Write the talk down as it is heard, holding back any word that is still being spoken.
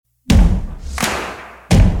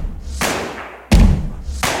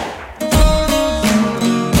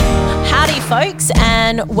folks,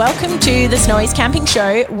 and welcome to the Snowy's Camping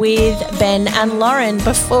Show with Ben and Lauren.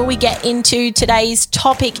 Before we get into today's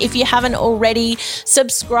topic, if you haven't already,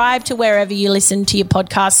 subscribe to wherever you listen to your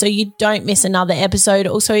podcast so you don't miss another episode.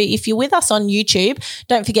 Also, if you're with us on YouTube,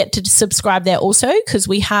 don't forget to subscribe there also, because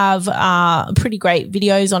we have pretty great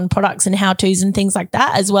videos on products and how-tos and things like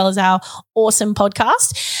that, as well as our awesome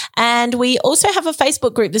podcast. And we also have a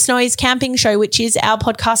Facebook group, the Snowy's Camping Show, which is our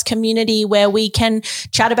podcast community where we can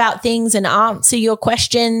chat about things and answer your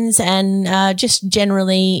questions and just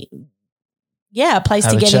generally, a place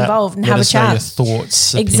to get involved and have a chat. Know your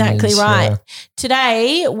thoughts, exactly opinions, right. Yeah.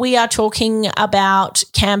 Today we are talking about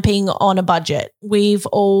camping on a budget. We've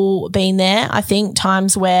all been there, I think,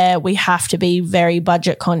 times where we have to be very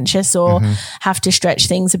budget conscious or have to stretch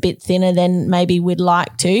things a bit thinner than maybe we'd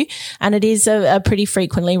like to. And it is a pretty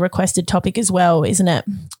frequently requested topic as well, isn't it?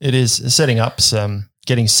 It is. Setting up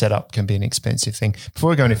getting set up can be an expensive thing. Before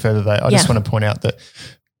we go any further though, I just want to point out that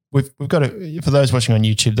we've got for those watching on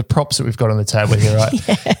YouTube, the props that we've got on the table here, right?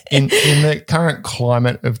 In the current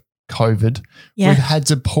climate of COVID, we've had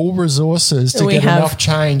to pull resources to get enough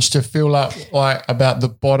change to fill up like about the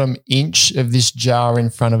bottom inch of this jar in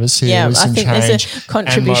front of us here. Yeah, I think there's a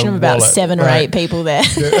contribution of about 7 or 8 people there.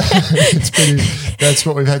 That's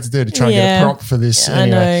what we've had to do to try and get a prop for this.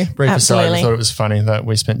 Anyway, I know. Brief aside, I thought it was funny that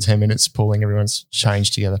we spent 10 minutes pulling everyone's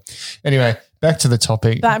change together. Anyway, back to the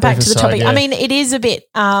topic. Back to the topic. Yeah. I mean, it is a bit,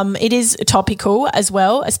 it is topical as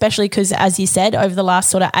well, especially because, as you said, over the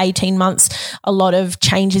last sort of 18 months, a lot of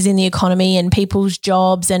changes in the economy and people's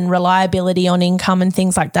jobs and reliability on income and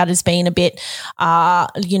things like that has been a bit,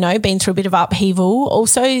 been through a bit of upheaval.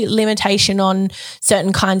 Also, limitation on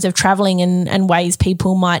certain kinds of traveling and ways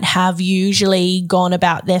people might have usually gone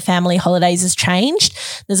about their family holidays has changed.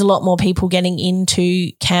 There's a lot more people getting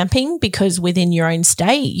into camping because within your own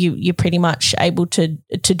state, you're pretty much able to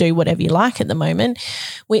do whatever you like at the moment,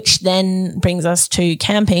 which then brings us to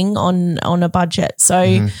camping on a budget.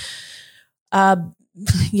 So,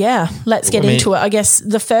 let's get into it. I guess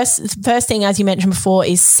the first thing, as you mentioned before,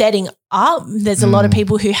 is setting up. There's a lot of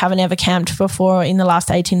people who haven't ever camped before in the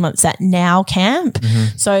last 18 months that now camp.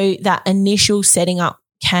 So that initial setting up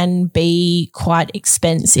can be quite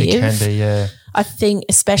expensive. It can be, yeah. I think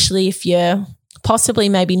especially if you're possibly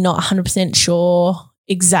maybe not 100% sure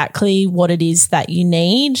exactly what it is that you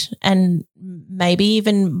need, and maybe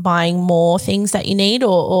even buying more things that you need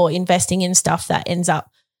or investing in stuff that ends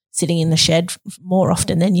up sitting in the shed more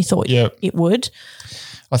often than you thought it would.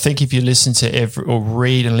 I think if you listen to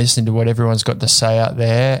read and listen to what everyone's got to say out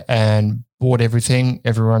there and bought everything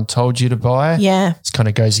everyone told you to buy, it kind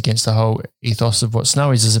of goes against the whole ethos of what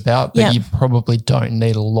Snowy's is about, but you probably don't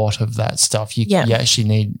need a lot of that stuff. You actually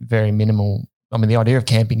need very minimal. I mean, the idea of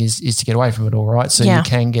camping is to get away from it all, right? So you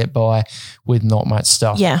can get by with not much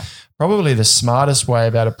stuff. Yeah. Probably the smartest way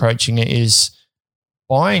about approaching it is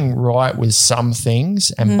buying right with some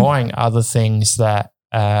things and buying other things that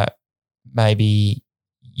maybe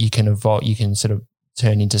you can evolve, you can sort of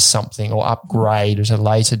turn into something or upgrade at a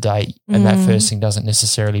later date, and that first thing doesn't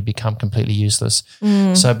necessarily become completely useless.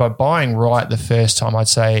 So by buying right the first time, I'd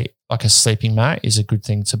say like a sleeping mat is a good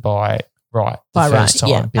thing to buy the first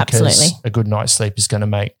time, because absolutely. a good night's sleep is going to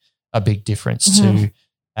make a big difference to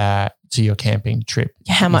your camping trip.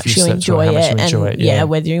 How much you enjoy it,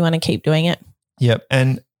 whether you want to keep doing it. Yep.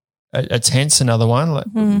 And a tent's another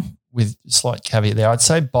one with slight caveat there. I'd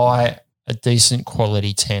say buy a decent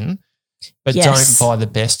quality tent, but don't buy the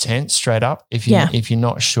best tent straight up. If you're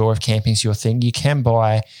not sure if camping's your thing, you can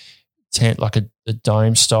buy tent like a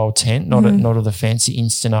dome style tent, not all the fancy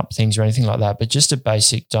instant up things or anything like that, but just a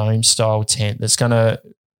basic dome style tent that's going to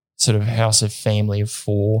sort of house a family of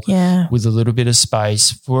 4 with a little bit of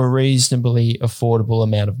space for a reasonably affordable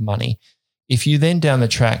amount of money. If you then down the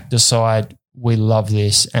track decide we love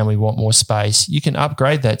this and we want more space, you can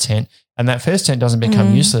upgrade that tent, and that first tent doesn't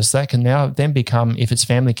become useless. That can now then become, if it's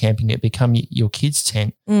family camping, it become your kids'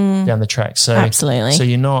 tent down the track. So absolutely. So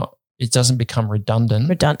you're not, it doesn't become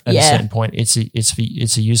redundant at a certain point. It's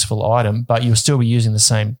a useful item, but you'll still be using the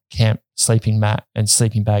same camp sleeping mat and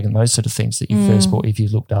sleeping bag and those sort of things that you first bought if you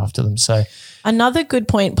looked after them. So another good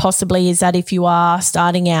point possibly is that if you are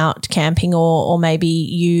starting out camping or maybe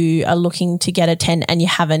you are looking to get a tent and you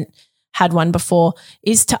haven't had one before,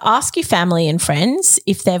 is to ask your family and friends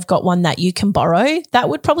if they've got one that you can borrow. That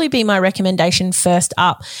would probably be my recommendation first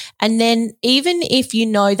up. And then even if you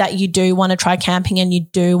know that you do want to try camping and you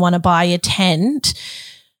do want to buy a tent,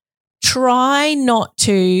 try not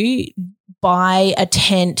to buy a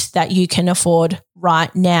tent that you can afford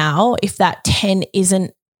right now if that tent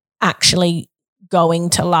isn't actually going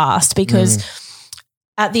to last, because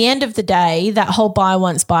at the end of the day, that whole buy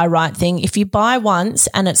once, buy right thing, if you buy once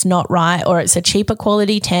and it's not right, or it's a cheaper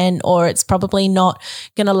quality tent, or it's probably not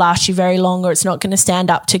going to last you very long, or it's not going to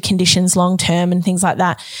stand up to conditions long term and things like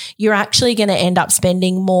that, you're actually going to end up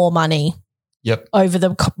spending more money over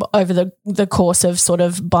the course of sort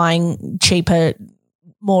of buying cheaper,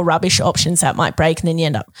 more rubbish options that might break, and then you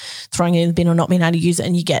end up throwing it in the bin or not being able to use it,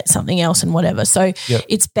 and you get something else and whatever. So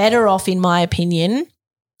it's better off, in my opinion,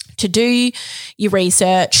 to do your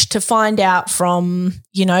research, to find out from,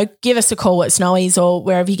 give us a call at Snowy's or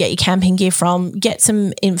wherever you get your camping gear from, get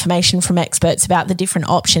some information from experts about the different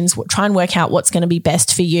options, try and work out what's going to be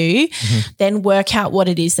best for you, then work out what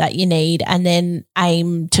it is that you need, and then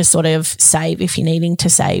aim to sort of save if you're needing to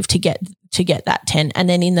save to get that tent. And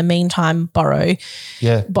then in the meantime, borrow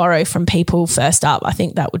from people first up. I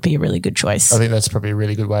think that would be a really good choice. I think that's probably a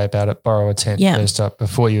really good way about it. Borrow a tent first up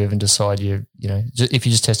before you even decide if you're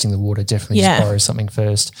just testing the water, definitely just borrow something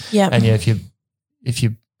first. Yeah. And if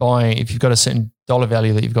you've got a certain dollar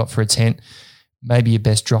value that you've got for a tent, maybe you're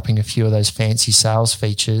best dropping a few of those fancy sales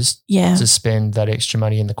features to spend that extra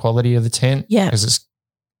money in the quality of the tent. Yeah. Because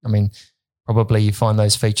probably you find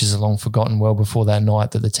those features are long forgotten well before that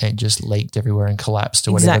night that the tent just leaked everywhere and collapsed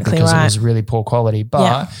or whatever because it was really poor quality.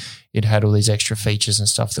 But it had all these extra features and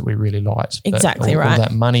stuff that we really liked. Exactly all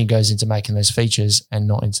that money goes into making those features and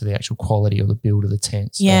not into the actual quality or the build of the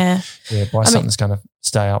tent. So, buy something that's going to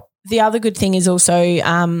stay up. The other good thing is also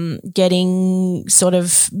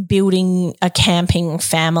building a camping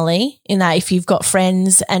family, in that if you've got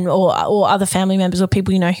friends or other family members or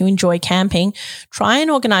people who enjoy camping, try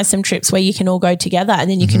and organise some trips where you can all go together and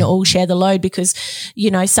then you can all share the load, because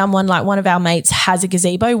someone like one of our mates has a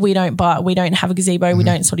gazebo. We don't have a gazebo. We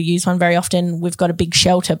don't sort of use one very often. We've got a big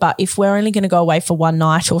shelter, but if we're only going to go away for one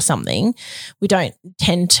night or something, we don't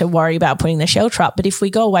tend to worry about putting the shelter up. But if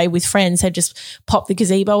we go away with friends, they just pop the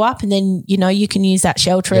gazebo up, and then you can use that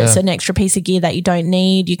shelter. It's an extra piece of gear that you don't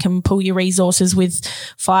need. You can pull your resources with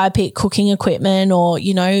fire pit, cooking equipment, or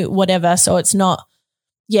whatever. So it's not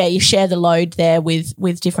you share the load there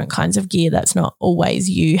with different kinds of gear. That's not always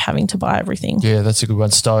you having to buy everything. Yeah, that's a good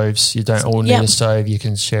one. Stoves, you don't all need a stove. You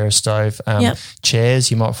can share a stove.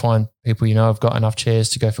 Chairs, you might find people have got enough chairs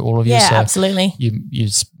to go for all of you. Yeah, so absolutely.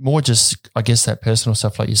 It's more just, I guess, that personal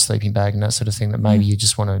stuff like your sleeping bag and that sort of thing, that maybe you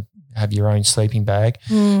just want to have your own sleeping bag.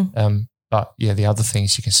 But the other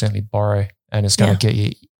things you can certainly borrow, and it's going to get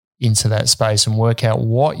you into that space and work out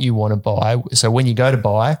what you want to buy. So when you go to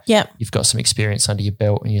buy, you've got some experience under your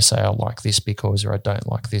belt and you say, I like this because, or I don't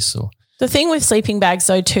like this, or The thing with sleeping bags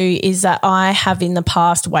though too is that I have in the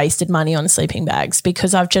past wasted money on sleeping bags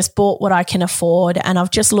because I've just bought what I can afford and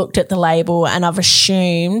I've just looked at the label and I've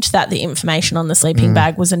assumed that the information on the sleeping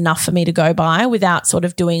bag was enough for me to go buy without sort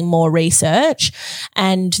of doing more research,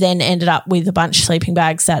 and then ended up with a bunch of sleeping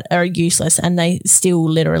bags that are useless and they still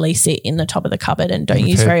literally sit in the top of the cupboard and don't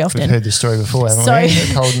use very often. We've heard this story before, haven't we?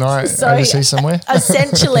 A cold night overseas somewhere.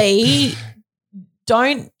 Essentially,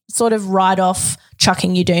 don't sort of write off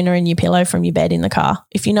chucking your doona and your pillow from your bed in the car.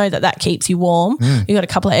 If you know that that keeps you warm, you've got a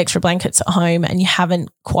couple of extra blankets at home and you haven't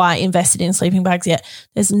quite invested in sleeping bags yet,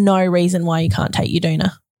 there's no reason why you can't take your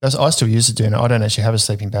doona. I still use a doona. I don't actually have a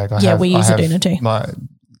sleeping bag. We use a doona too. My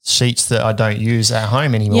sheets that I don't use at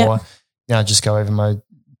home anymore, now I just go over my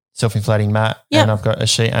self-inflating mat and I've got a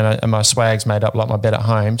sheet and my swag's made up like my bed at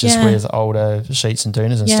home just with older sheets and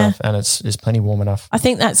doonas and stuff, and it's plenty warm enough. I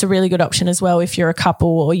think that's a really good option as well if you're a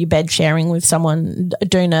couple or you're bed sharing with someone. A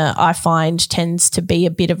doona I find tends to be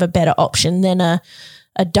a bit of a better option than a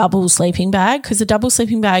double sleeping bag, because the double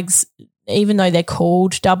sleeping bags, even though they're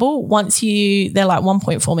called double, they're like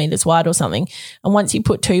 1.4 meters wide or something, and once you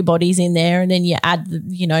put two bodies in there and then you add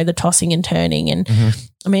the tossing and turning and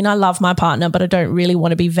I mean, I love my partner, but I don't really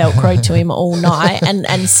want to be Velcroed to him all night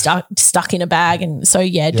and stuck in a bag. And so,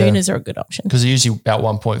 doonas are a good option. Because they're usually about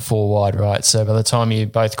 1.4 wide, right? So by the time you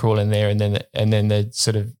both crawl in there and then they're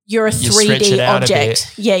sort of you're a 3D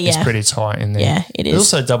object. It's pretty tight in there. Yeah, it is. But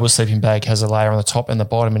also, a double sleeping bag has a layer on the top and the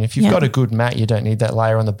bottom. And if you've got a good mat, you don't need that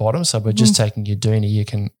layer on the bottom. So by just taking your doona, you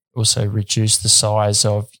can also reduce the size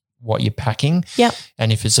of what you're packing. Yep.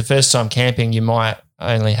 And if it's the first time camping, you might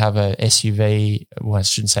only have a SUV. Well, I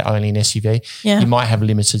shouldn't say only an SUV. Yeah. You might have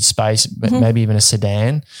limited space, but maybe even a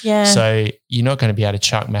sedan. Yeah. So you're not going to be able to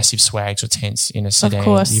chuck massive swags or tents in a sedan. Of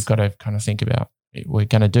course. You've got to kind of think about, we're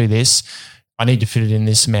going to do this. I need to fit it in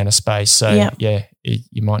this amount of space. So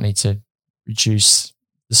you might need to reduce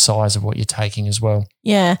the size of what you're taking as well.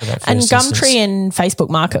 Yeah. And Gumtree and Facebook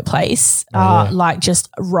Marketplace are like just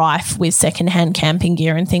rife with secondhand camping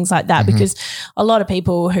gear and things like that, because a lot of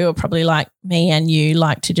people who are probably like me and you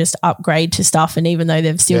like to just upgrade to stuff, and even though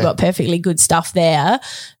they've still got perfectly good stuff there,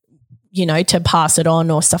 you know, to pass it on,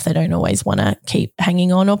 or stuff they don't always want to keep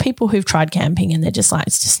hanging on, or people who've tried camping and they're just like,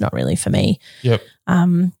 it's just not really for me. Yep.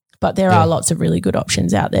 But there are lots of really good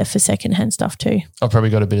options out there for secondhand stuff too. I've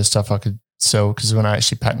probably got a bit of stuff I could sell, because when I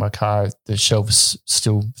actually pack my car, the shelf's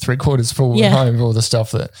still 3/4 full at home with all the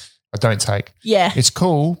stuff that I don't take. Yeah. It's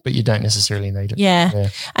cool, but you don't necessarily need it. Yeah.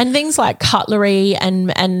 And things like cutlery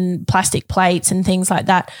and plastic plates and things like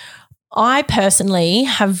that. I personally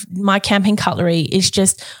have, my camping cutlery is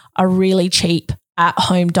just a really cheap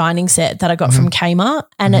at-home dining set that I got from Kmart,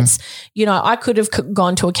 and it's, you know, I could have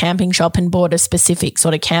gone to a camping shop and bought a specific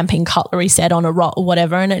sort of camping cutlery set on a rot or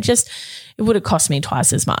whatever, and it would have cost me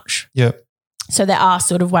twice as much. Yeah. So there are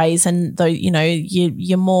sort of ways, and though, you know,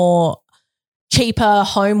 your more cheaper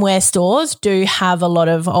homeware stores do have a lot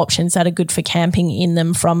of options that are good for camping in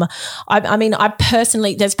them. I mean, I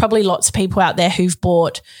personally, there's probably lots of people out there who've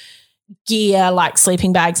bought gear like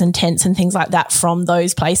sleeping bags and tents and things like that from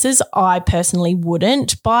those places. I personally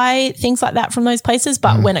wouldn't buy things like that from those places,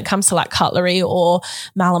 but when it comes to like cutlery or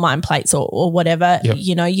melamine plates or whatever,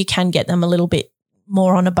 you know, you can get them a little bit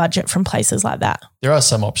more on a budget from places like that. There are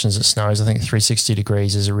some options at Snows. I think 360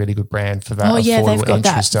 Degrees is a really good brand for that. Oh yeah, they've got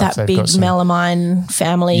that big melamine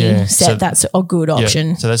family set. So that's a good option.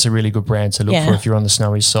 Yeah, so that's a really good brand to look for if you're on the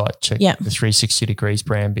Snowy site. Check the 360 Degrees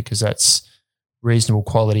brand, because that's reasonable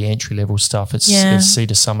quality entry level stuff. It's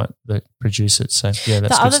Cedar Summit that produce it. So yeah,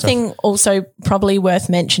 that's the other thing also probably worth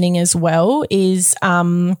mentioning as well is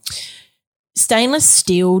stainless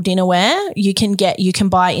steel dinnerware you can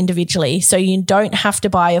buy individually. So you don't have to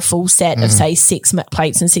buy a full set of say 6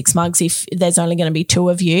 plates and 6 mugs if there's only going to be 2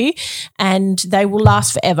 of you, and they will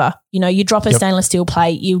last forever. You know, you drop a stainless steel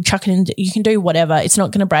plate, you chuck it in, you can do whatever. It's not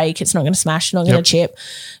going to break, it's not going to smash, it's not going to chip,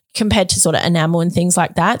 compared to sort of enamel and things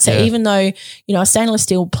like that. So even though, you know, a stainless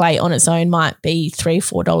steel plate on its own might be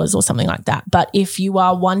 $3-4 or something like that, but if you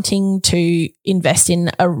are wanting to invest in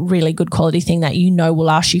a really good quality thing that you know will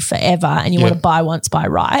last you forever, and you want to buy once, buy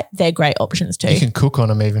right, they're great options too. You can cook on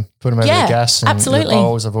them even. Put them over the gas. And absolutely. The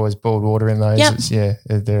bowls, I've always boiled water in those.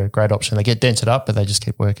 They're a great option. They get dented up, but they just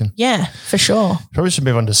keep working. Yeah, for sure. Probably should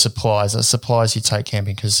move on to supplies. The supplies you take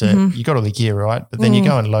camping, because you got all the gear, right? But then you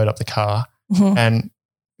go and load up the car and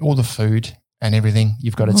all the food and everything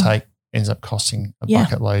you've got to take ends up costing a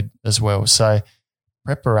bucket load as well. So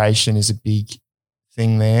preparation is a big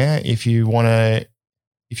thing there. If you want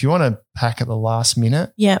to pack at the last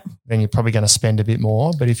minute, then you're probably going to spend a bit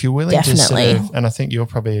more. But if you're willing to sort of, and I think you're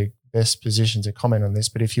probably best position to comment on this,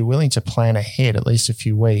 but if you're willing to plan ahead at least a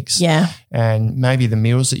few weeks, and maybe the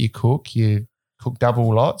meals that you cook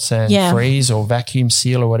double lots and freeze or vacuum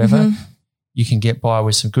seal or whatever, you can get by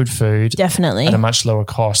with some good food definitely at a much lower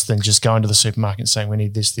cost than just going to the supermarket and saying we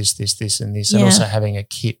need this, this, this, this and this, and also having a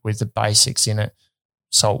kit with the basics in it,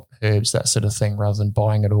 salt, herbs, that sort of thing, rather than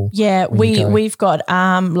buying it all. Yeah, we've got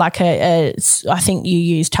like I think you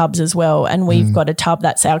use tubs as well, and we've got a tub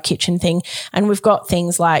that's our kitchen thing, and we've got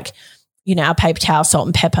things like, you know, our paper towel, salt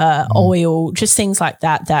and pepper, oil, just things like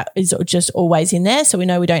that is just always in there, so we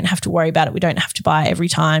know we don't have to worry about it. We don't have to buy it every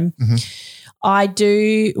time.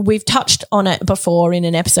 We've touched on it before in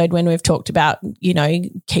an episode when we've talked about, you know,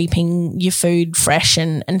 keeping your food fresh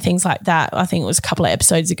and things like that. I think it was a couple of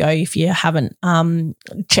episodes ago. If you haven't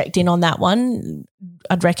checked in on that one,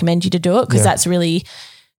 I'd recommend you to do it, because that's really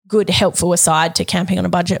good, helpful aside to camping on a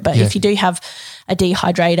budget. But if you do have a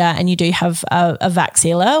dehydrator and you do have a vac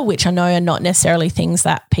sealer, which I know are not necessarily things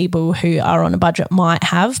that people who are on a budget might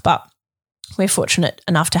have, but we're fortunate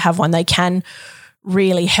enough to have one, they can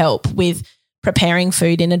really help with preparing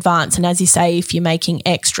food in advance. And as you say, if you're making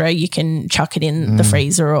extra, you can chuck it in the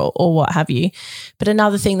freezer or what have you. But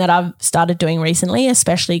another thing that I've started doing recently,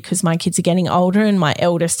 especially because my kids are getting older and my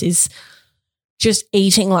eldest is just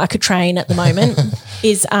eating like a train at the moment,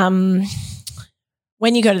 is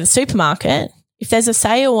when you go to the supermarket, if there's a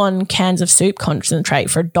sale on cans of soup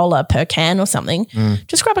concentrate for $1 per can or something,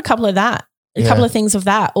 just grab a couple of that. A couple of things of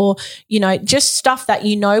that, or, you know, just stuff that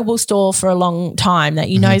you know will store for a long time, that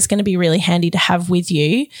you know is going to be really handy to have with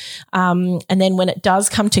you. And then when it does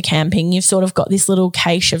come to camping, you've sort of got this little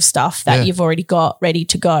cache of stuff that you've already got ready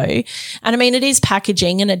to go. And I mean, it is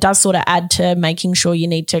packaging, and it does sort of add to making sure you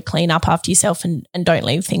need to clean up after yourself and don't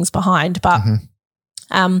leave things behind. But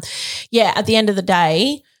at the end of the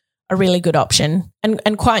day, a really good option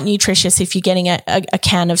and quite nutritious. If you're getting a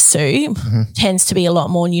can of soup, tends to be a lot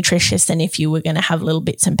more nutritious than if you were going to have little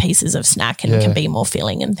bits and pieces of snack, and can be more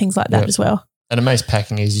filling and things like that as well. And amazing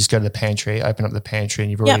packing is you just go to the pantry, open up the pantry,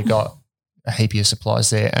 and you've already got a heap of your supplies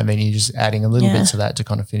there, and then you're just adding a little bit to that to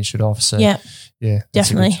kind of finish it off. So that's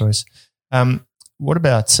definitely a good choice. What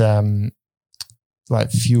about like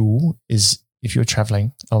fuel? Is if you're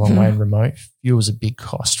traveling a long way and remote, fuel is a big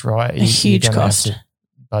cost, right? A huge cost. Have to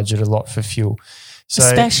budget a lot for fuel. So,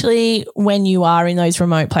 especially when you are in those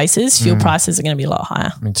remote places, fuel prices are going to be a lot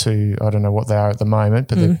higher. I mean, I don't know what they are at the moment,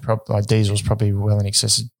 but like diesel's probably well in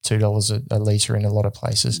excess of $2 a litre in a lot of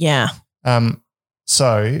places. Yeah.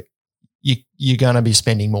 So you're going to be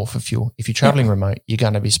spending more for fuel. If you're traveling remote, you're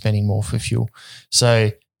going to be spending more for fuel.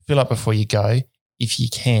 So fill up before you go. If you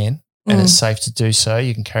can, and it's safe to do so,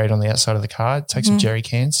 you can carry it on the outside of the car. Take some jerry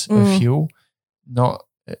cans of fuel.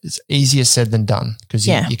 It's easier said than done because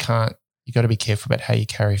you can't. You got to be careful about how you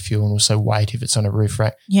carry fuel and also weight if it's on a roof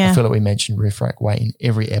rack. Yeah. I feel like we mentioned roof rack weight in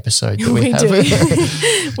every episode that we have. Do.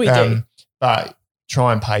 We do. But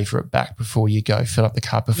try and pay for it back before you go. Fill up the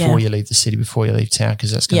car before you leave the city, before you leave town,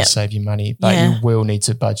 because that's going to save you money. But you will need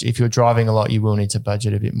to budget. If you're driving a lot, you will need to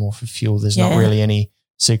budget a bit more for fuel. There's not really any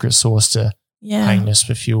secret sauce to paying less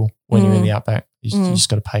for fuel when you're in the outback. You just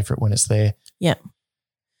got to pay for it when it's there. Yeah.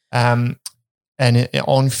 And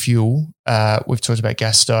on fuel, we've talked about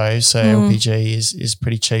gas stoves, so LPG is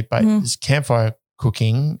pretty cheap, but campfire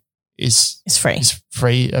cooking is free. It's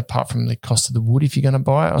free apart from the cost of the wood if you're going to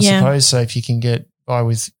buy it, I suppose. So if you can get by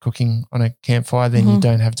with cooking on a campfire, then you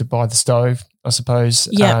don't have to buy the stove, I suppose.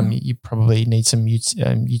 You probably need some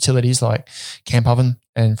utilities like camp oven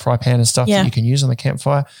and fry pan and stuff that you can use on the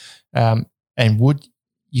campfire. And wood,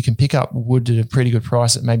 you can pick up wood at a pretty good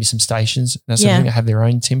price at maybe some stations. And that's something that have their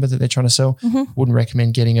own timber that they're trying to sell. Wouldn't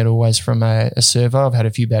recommend getting it always from a servo. I've had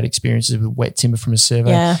a few bad experiences with wet timber from a servo.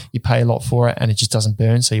 Yeah. You pay a lot for it and it just doesn't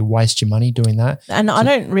burn, so you waste your money doing that. And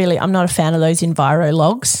I'm not a fan of those Enviro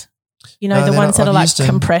logs. You know, the ones that are like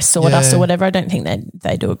compressed sawdust or whatever. I don't think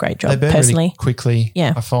they do a great job they burn personally. Really quickly,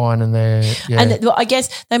 I find, and they're And I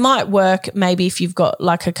guess they might work maybe if you've got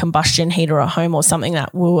like a combustion heater at home or something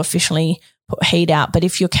that will efficiently put heat out. But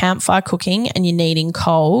if you're campfire cooking and you're needing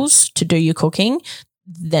coals to do your cooking,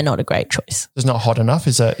 they're not a great choice. It's not hot enough.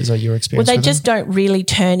 Is that your experience? Well, they just don't really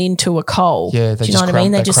turn into a coal. Yeah, do you know what I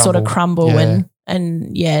mean? They just sort of crumble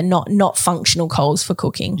and not functional coals for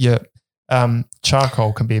cooking. Yeah.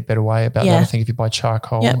 Charcoal can be a better way about that. I think if you buy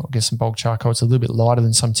charcoal, or get some bulk charcoal, it's a little bit lighter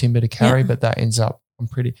than some timber to carry, but that ends up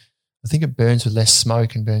I think it burns with less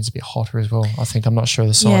smoke and burns a bit hotter as well. I'm not sure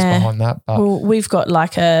the science behind that. But we've got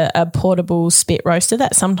like a portable spit roaster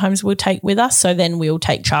that sometimes we'll take with us. So then we'll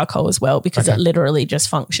take charcoal as well because it literally just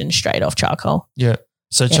functions straight off charcoal. Yeah.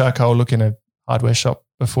 So charcoal, look in a hardware shop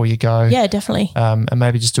before you go. Yeah, definitely. And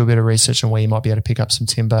maybe just do a bit of research on where you might be able to pick up some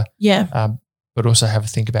timber. Yeah. But also have a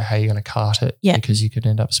think about how you're going to cart it because you could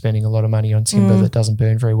end up spending a lot of money on timber that doesn't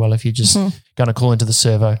burn very well if you're just going to call into the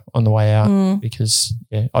servo on the way out because,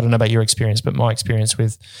 I don't know about your experience, but my experience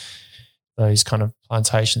with those kind of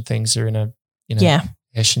plantation things are in a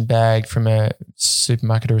Hessian bag from a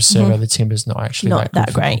supermarket or a servo. The timber's not actually not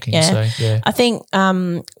that great. Cooking, so, I think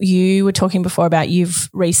you were talking before about you've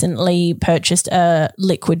recently purchased a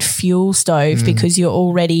liquid fuel stove because you're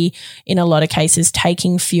already in a lot of cases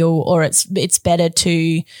taking fuel, or it's better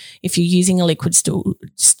to, if you're using a liquid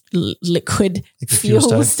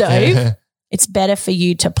fuel stove. It's better for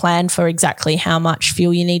you to plan for exactly how much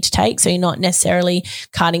fuel you need to take. So you're not necessarily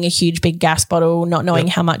carting a huge big gas bottle, not knowing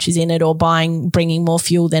how much is in it, or bringing more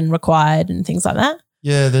fuel than required and things like that.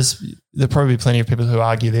 Yeah, there'll probably be plenty of people who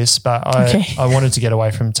argue this, but I wanted to get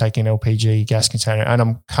away from taking an LPG gas container,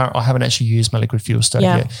 and I haven't actually used my liquid fuel stove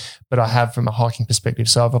yet, but I have from a hiking perspective.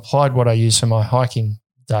 So I've applied what I use for my hiking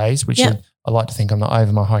days, which I like to think I'm not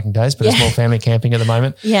over my hiking days, but it's more family camping at the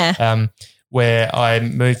moment. Yeah. Where I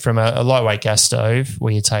moved from a lightweight gas stove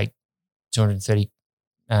where you take 230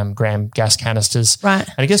 gram gas canisters. Right.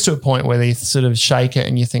 And it gets to a point where they sort of shake it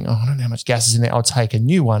and you think, I don't know how much gas is in there. I'll take a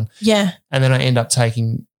new one. Yeah. And then I end up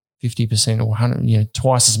taking 50% or 100,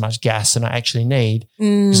 twice as much gas than I actually need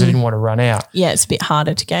because I didn't want to run out. Yeah, it's a bit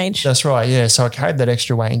harder to gauge. That's right, yeah. So I carried that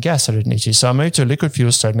extra weight in gas I didn't need to. So I moved to a liquid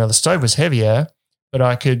fuel stove. Now the stove was heavier, but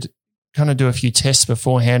I could kind of do a few tests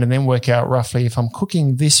beforehand and then work out roughly if I'm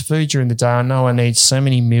cooking this food during the day, I know I need so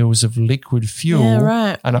many mils of liquid fuel. Yeah,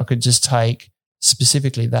 right. And I could just take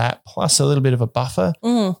specifically that plus a little bit of a buffer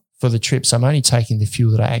for the trip. So I'm only taking the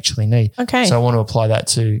fuel that I actually need. Okay. So I want to apply that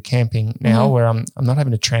to camping now where I'm not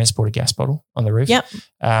having to transport a gas bottle on the roof. Yep.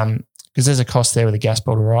 Because there's a cost there with a gas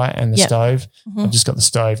bottle, right? And the stove. I've just got the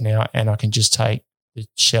stove now and I can just take the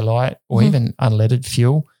Shellite or even unleaded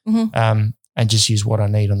fuel, and just use what I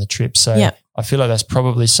need on the trip. So I feel like that's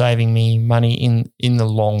probably saving me money in the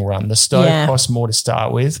long run. The stove costs more to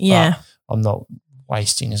start with, but I'm not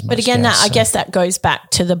wasting as much. But again, I guess that goes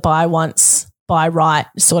back to the buy once, buy right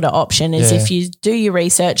sort of option is if you do your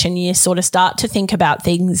research and you sort of start to think about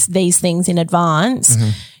these things in advance,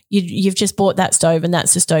 you've just bought that stove and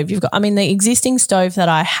that's the stove you've got. I mean, the existing stove that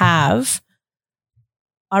I have,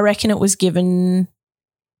 I reckon it was given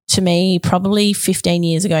to me probably 15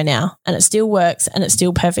 years ago now, and it still works and it's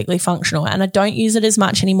still perfectly functional. And I don't use it as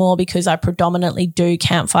much anymore because I predominantly do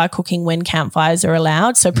campfire cooking when campfires are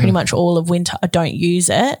allowed. So pretty much all of winter I don't use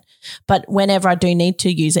it. But whenever I do need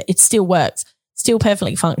to use it, it still works. Still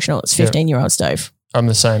perfectly functional. It's a 15-year-old stove. I'm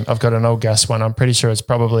the same. I've got an old gas one. I'm pretty sure it's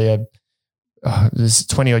probably it's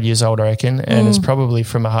 20 odd years old, I reckon. And it's probably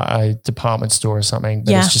from a department store or something.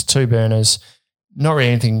 But it's just 2 burners. Not really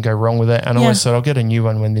anything can go wrong with it. And I always thought I'll get a new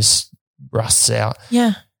one when this rusts out.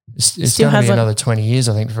 Yeah. It's going to be another 20 years,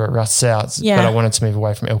 I think, before it rusts out. Yeah. But I wanted to move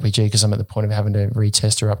away from LPG because I'm at the point of having to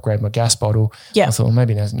retest or upgrade my gas bottle. Yeah. I thought, well,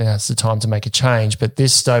 maybe now's the time to make a change. But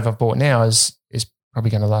this stove I've bought now is probably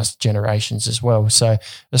going to last generations as well. So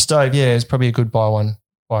the stove, is probably a good buy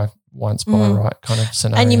once, buy right kind of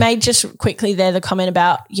scenario. And you made just quickly there the comment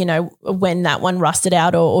about, when that one rusted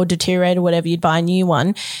out or deteriorated or whatever, you'd buy a new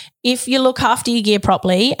one. If you look after your gear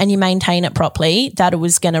properly and you maintain it properly, that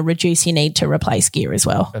was going to reduce your need to replace gear as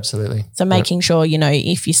well. Absolutely. So making sure,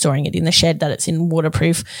 if you're storing it in the shed, that it's in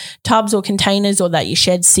waterproof tubs or containers, or that your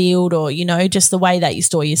shed's sealed, or, just the way that you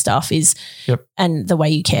store your stuff is, and the way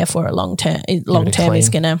you care for it long term is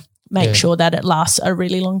going to make sure that it lasts a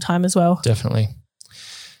really long time as well. Definitely.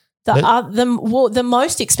 The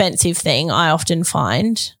most expensive thing I often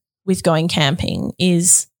find with going camping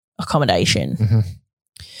is accommodation. Mm-hmm.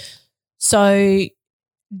 So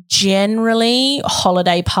generally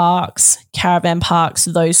holiday parks, caravan parks,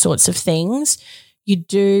 those sorts of things, you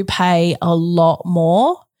do pay a lot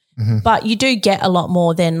more. But you do get a lot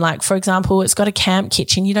more than, like, for example, it's got a camp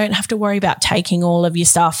kitchen. You don't have to worry about taking all of your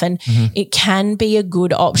stuff, and it can be a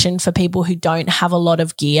good option for people who don't have a lot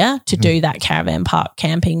of gear to do that caravan park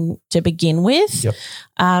camping to begin with. Yep.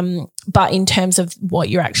 But in terms of what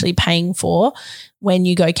you're actually paying for when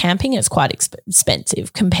you go camping, it's quite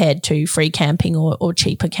expensive compared to free camping or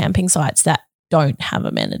cheaper camping sites that don't have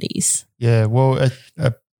amenities. Yeah, well,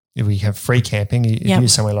 if we have free camping, if you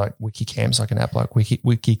use somewhere like WikiCamps, like an app like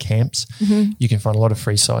WikiCamps, you can find a lot of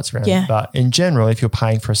free sites around. Yeah. But in general, if you're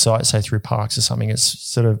paying for a site, say through Parks or something, it's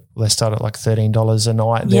sort of, they start at like $13 a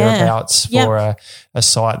night, thereabouts, for a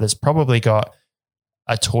site that's probably got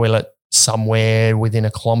a toilet somewhere within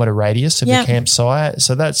a kilometre radius of the campsite.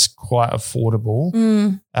 So that's quite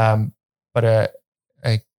affordable. But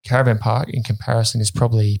a caravan park in comparison is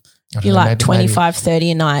probably, you're like 25,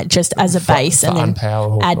 30 a night just as a base, and then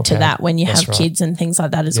add to that when you have kids and things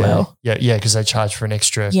like that as well. Yeah, because they charge for an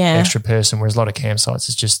extra person, whereas a lot of campsites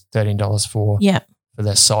it's just $13 for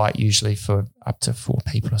their site, usually for up to 4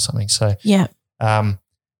 people or something. So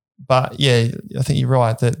but I think you're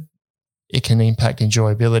right that it can impact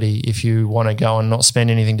enjoyability. If you want to go and not spend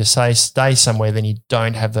anything to stay somewhere, then you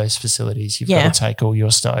don't have those facilities. You've got to take all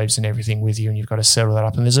your stoves and everything with you, and you've got to settle that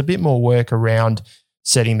up. And there's a bit more work around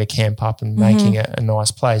setting the camp up and making it a nice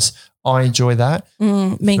place. I enjoy that.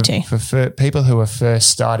 Me too. For people who are first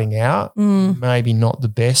starting out, maybe not the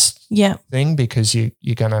best thing, because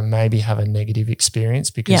you're going to maybe have a negative experience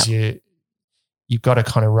because you've got to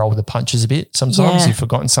kind of roll the punches a bit. Sometimes you've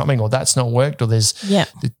forgotten something, or that's not worked, or there's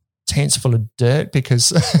the tent's full of dirt because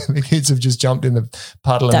the kids have just jumped in the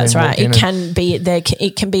puddle. That's right.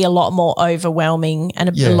 It can be a lot more overwhelming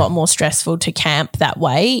and a lot more stressful to camp that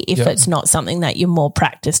way if it's not something that you're more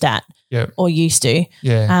practiced at or used to.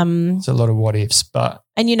 Yeah. It's a lot of what ifs, but.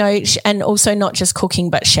 And, and also not just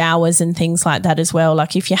cooking, but showers and things like that as well.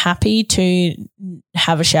 Like if you're happy to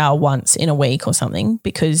have a shower once in a week or something,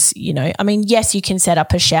 because, yes, you can set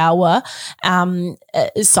up a shower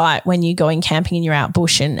site when you're going camping and you're out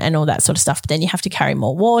bush and all that sort of stuff, but then you have to carry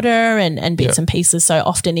more water and bits and pieces. So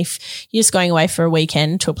often if you're just going away for a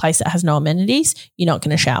weekend to a place that has no amenities, you're not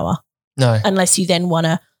going to shower. No. Unless you then want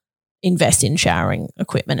to invest in showering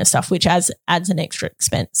equipment and stuff, which adds an extra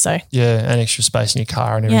expense. So an extra space in your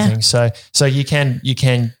car and everything. So you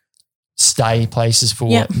can stay places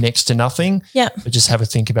for next to nothing. Yeah. But just have a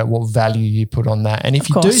think about what value you put on that. And if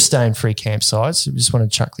you do stay in free campsites, I just want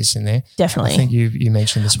to chuck this in there. Definitely. I think you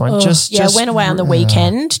mentioned this one. I went away on the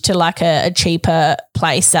weekend to like a cheaper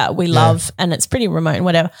place that we love, and it's pretty remote and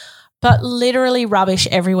whatever, but literally rubbish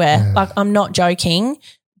everywhere. Like I'm not joking.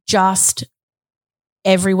 Just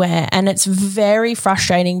everywhere. And it's very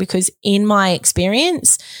frustrating because in my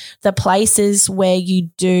experience, the places where you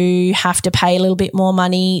do have to pay a little bit more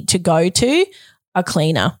money to go to are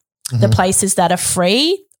cleaner. The places that are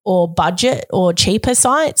free or budget or cheaper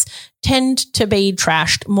sites tend to be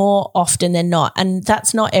trashed more often than not. And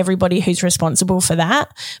that's not everybody who's responsible for that.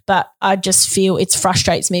 But I just feel it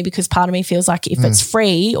frustrates me because part of me feels like if it's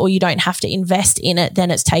free or you don't have to invest in it, then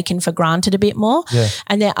it's taken for granted a bit more. Yeah.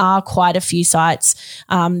 And there are quite a few sites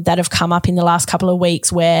that have come up in the last couple of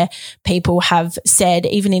weeks where people have said,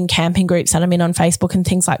 even in camping groups that I'm in on Facebook and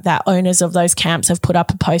things like that, owners of those camps have put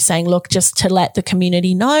up a post saying, look, just to let the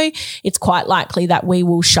community know, it's quite likely that we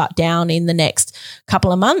will shut down in the next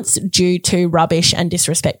couple of months due to rubbish and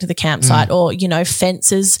disrespect to the campsite or, you know,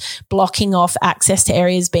 fences blocking off access to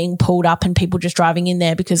areas being pulled up and people just driving in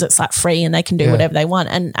there because it's like free and they can do whatever they want.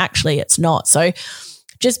 And actually it's not. So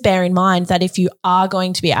just bear in mind that if you are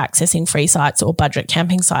going to be accessing free sites or budget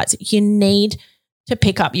camping sites, you need to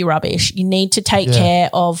pick up your rubbish. You need to take care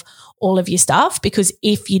of all of your stuff because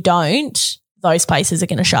if you don't, those places are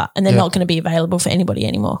going to shut and they're not going to be available for anybody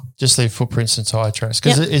anymore. Just leave footprints and tire tracks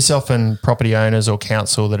because it's often property owners or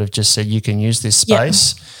council that have just said you can use this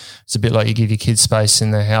space. It's a bit like you give your kids space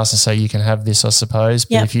in their house and say you can have this, I suppose.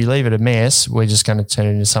 But if you leave it a mess, we're just going to turn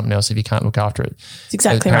it into something else if you can't look after it. It's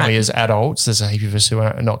exactly Apparently right. as adults, there's a heap of us who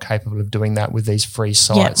are not capable of doing that with these free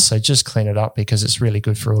sites. So just clean it up because it's really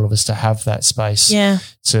good for all of us to have that space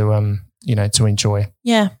to, you know, to enjoy.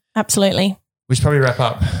 Yeah, absolutely. We should probably wrap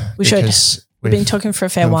up. We should. We've been talking for a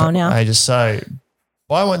fair while now. Ages. So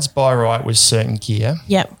buy once, buy right with certain gear.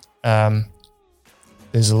 Yep.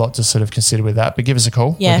 There's a lot to sort of consider with that, but give us a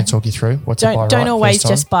call. Yeah. We can talk you through what to buy right. Don't always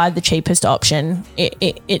just buy the cheapest option.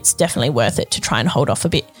 It's definitely worth it to try and hold off a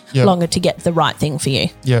bit longer to get the right thing for you.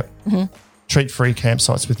 Yeah. Treat free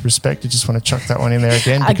campsites with respect. I just want to chuck that one in there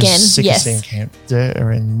again because sick of seeing camp dirt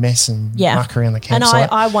and mess and muck around the campsite.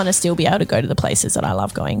 And I want to still be able to go to the places that I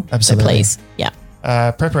love going. Absolutely. So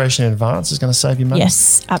please, preparation in advance is going to save you money.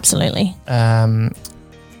 Yes, absolutely.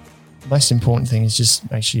 Most important thing is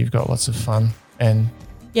just make sure you've got lots of fun and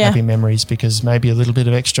happy memories because maybe a little bit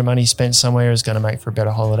of extra money spent somewhere is going to make for a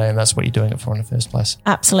better holiday and that's what you're doing it for in the first place.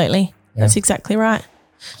 Absolutely. Yeah. That's exactly right.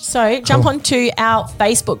 So jump onto our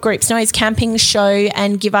Facebook group, Snowy's Camping Show,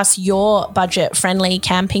 and give us your budget-friendly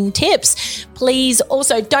camping tips. Please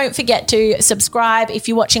also don't forget to subscribe if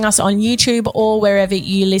you're watching us on YouTube or wherever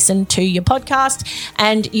you listen to your podcast.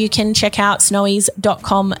 And you can check out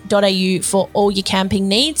snowys.com.au for all your camping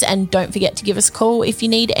needs. And don't forget to give us a call if you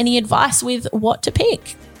need any advice with what to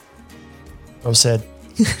pick. Well said.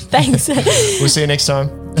 Thanks. We'll see you next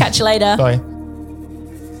time. Catch you later. Bye.